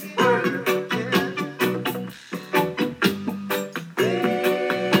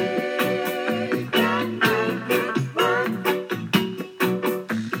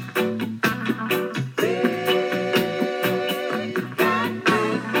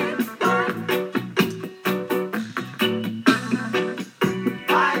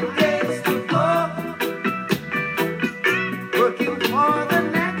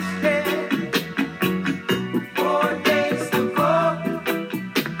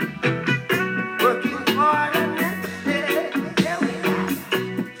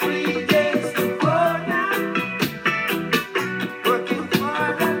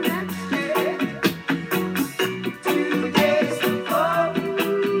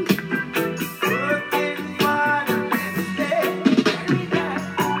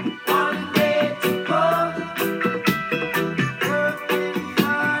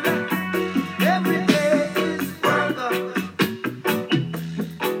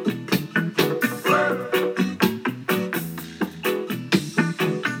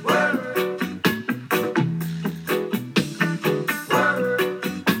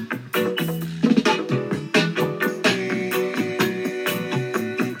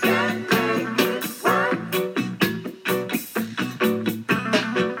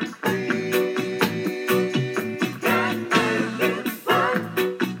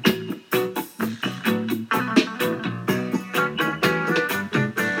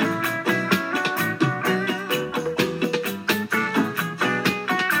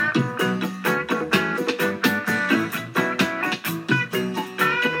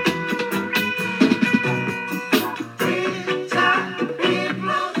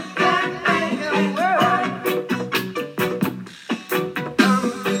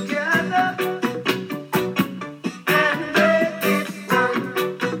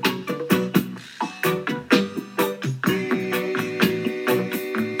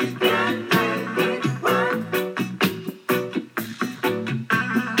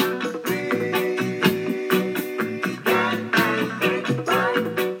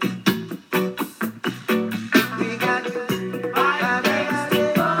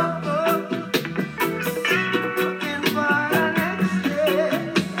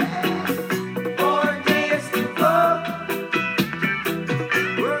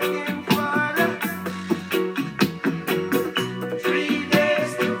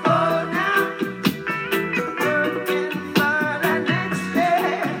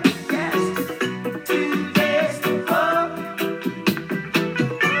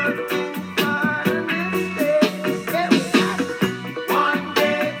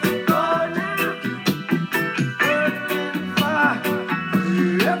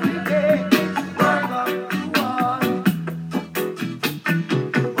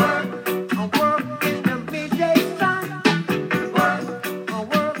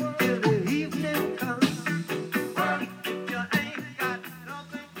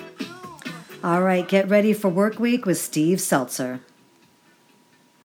 All right, get ready for Work Week with Steve Seltzer.